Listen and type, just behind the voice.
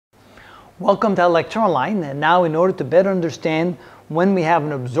Welcome to Electron, and now in order to better understand when we have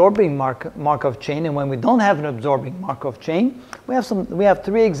an absorbing Markov chain and when we don't have an absorbing Markov chain, we have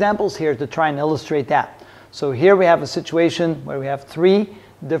three examples here to try and illustrate that. So here we have a situation where we have three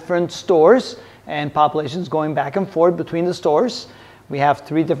different stores and populations going back and forth between the stores. We have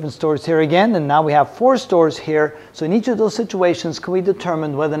three different stores here again, and now we have four stores here. So in each of those situations, can we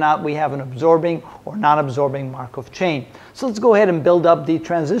determine whether or not we have an absorbing or non-absorbing Markov chain? So let's go ahead and build up the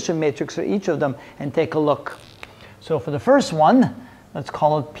transition matrix for each of them and take a look. So for the first one, let's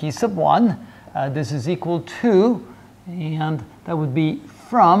call it P sub 1. This is equal to, and that would be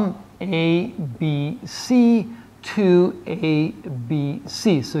from A, B, C to A, B,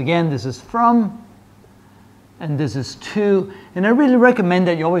 C. So again, this is from, and this is to, and I really recommend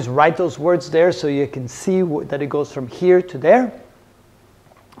that you always write those words there so you can see that it goes from here to there.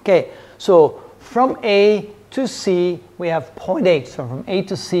 Okay, so from A to C, we have 0.8. So from A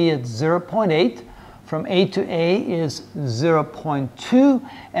to C, it's 0.8. From A to A is 0.2,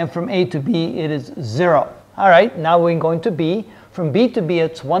 and from A to B, it is 0. All right, now we're going to B. From B to B,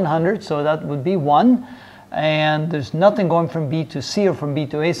 it's 100, so that would be 1. And there's nothing going from B to C or from B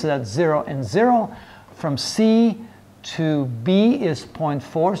to A, so that's 0 and 0. From C to B is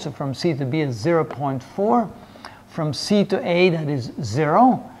 0.4, so from C to B is 0.4. From C to A, that is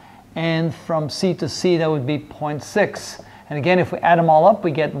 0. And from C to C, that would be 0.6. And again, if we add them all up, we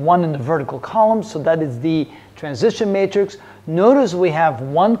get 1 in the vertical column, so that is the transition matrix. Notice we have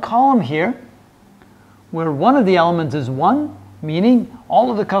one column here where one of the elements is 1, meaning all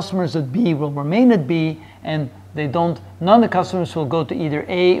of the customers at B will remain at B, and none of the customers will go to either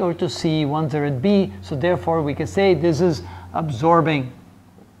A or to C once they're at B, so therefore we can say this is absorbing.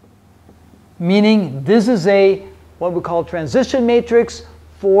 Meaning this is what we call transition matrix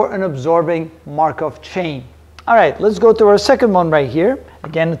for an absorbing Markov chain. All right, let's go to our second one right here.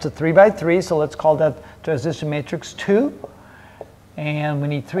 Again, it's a 3 by 3, so let's call that transition matrix 2. And we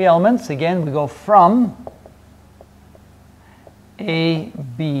need three elements. Again, we go from A,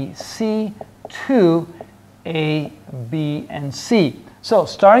 B, C to A, B, and C. So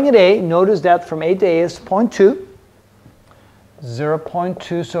starting at A, notice that from A to A is 0.2,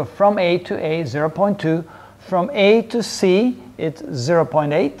 0.2. So from A to A, 0.2. From A to C, it's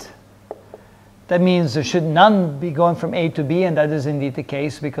 0.8. That means there should none be going from A to B, and that is indeed the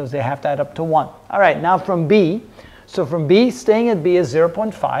case because they have to add up to 1. All right, now from B. So from B, staying at B is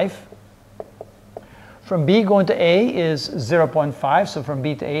 0.5. From B going to A is 0.5, so from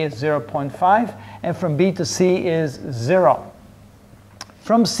B to A is 0.5, and from B to C is 0.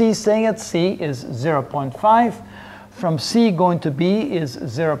 From C staying at C is 0.5, from C going to B is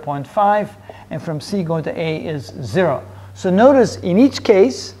 0.5, and from C going to A is 0. So notice in each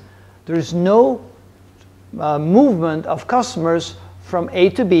case, there is no movement of customers from A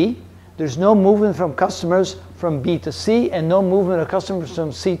to B, there's no movement from customers from B to C, and no movement of customers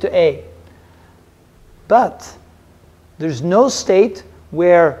from C to A. But there's no state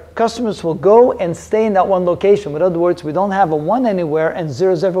where customers will go and stay in that one location. In other words, we don't have a 1 anywhere and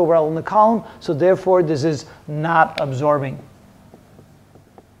zeros everywhere else in the column, so therefore this is not absorbing.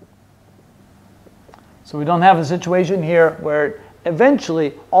 So we don't have a situation here where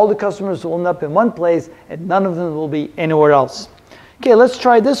eventually all the customers will end up in one place and none of them will be anywhere else. Okay, let's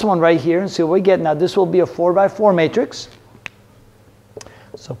try this one right here and see what we get. Now this will be a 4 by 4 matrix.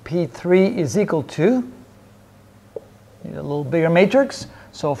 So P3 is equal to, need a little bigger matrix,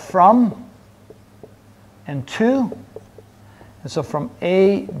 so from and to, and so from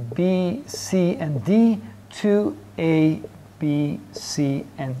A, B, C, and D to A, B, C,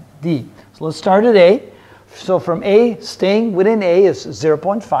 and D. So let's start at A. So from A, staying within A is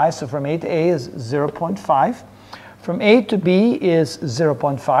 0.5, so from A to A is 0.5. From A to B is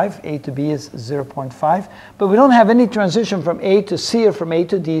 0.5, A to B is 0.5, but we don't have any transition from A to C or from A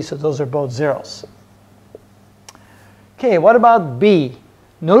to D, so those are both zeros. Okay, what about B?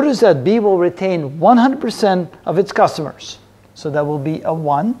 Notice that B will retain 100% of its customers, so that will be a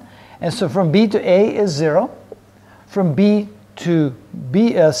 1. And so from B to A is 0, from B to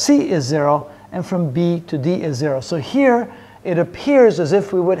C is 0, and from B to D is 0. So here it appears as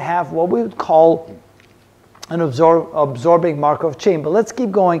if we would have what we would call an absorbing Markov chain. But let's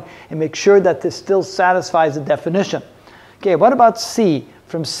keep going and make sure that this still satisfies the definition. Okay, what about C?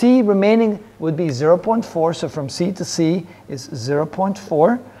 From C remaining would be 0.4, so from C to C is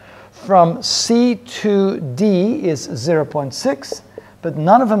 0.4. From C to D is 0.6, but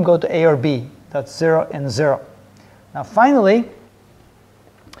none of them go to A or B. That's 0 and 0. Now finally,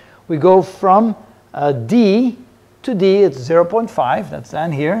 we go from D to D, it's 0.5, that's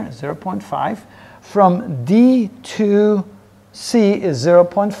down here, 0.5. From D to C is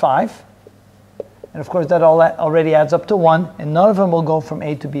 0.5. And of course, that already adds up to 1, and none of them will go from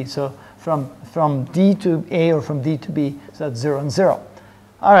A to B. So from D to A or from D to B, so that's 0 and 0.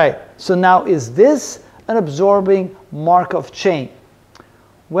 All right, so now is this an absorbing Markov chain?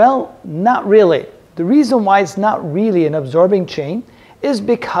 Well, not really. The reason why it's not really an absorbing chain is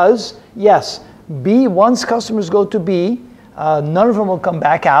because, yes, B, once customers go to B, none of them will come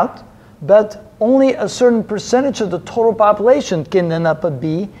back out, but only a certain percentage of the total population can end up at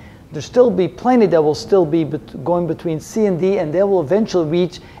B. There'll still be plenty that will still be going between C and D, and they will eventually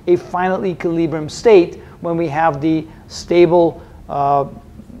reach a final equilibrium state when we have the stable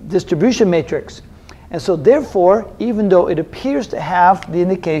distribution matrix. And so therefore, even though it appears to have the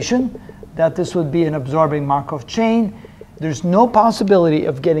indication that this would be an absorbing Markov chain, there's no possibility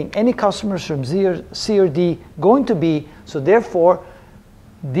of getting any customers from C or D going to B. So therefore,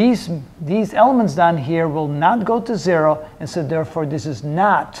 these elements down here will not go to 0, and so therefore this is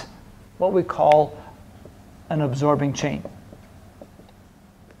not what we call an absorbing chain.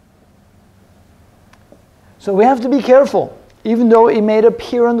 So we have to be careful. Even though it may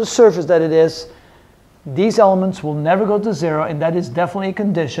appear on the surface that it is, these elements will never go to 0, and that is definitely a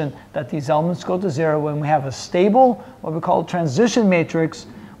condition that these elements go to 0. When we have a stable, what we call transition matrix,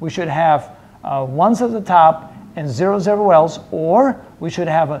 we should have 1s at the top and 0s everywhere else, or we should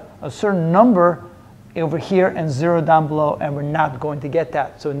have a certain number over here and 0 down below, and we're not going to get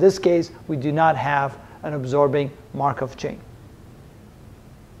that. So in this case, we do not have an absorbing Markov chain.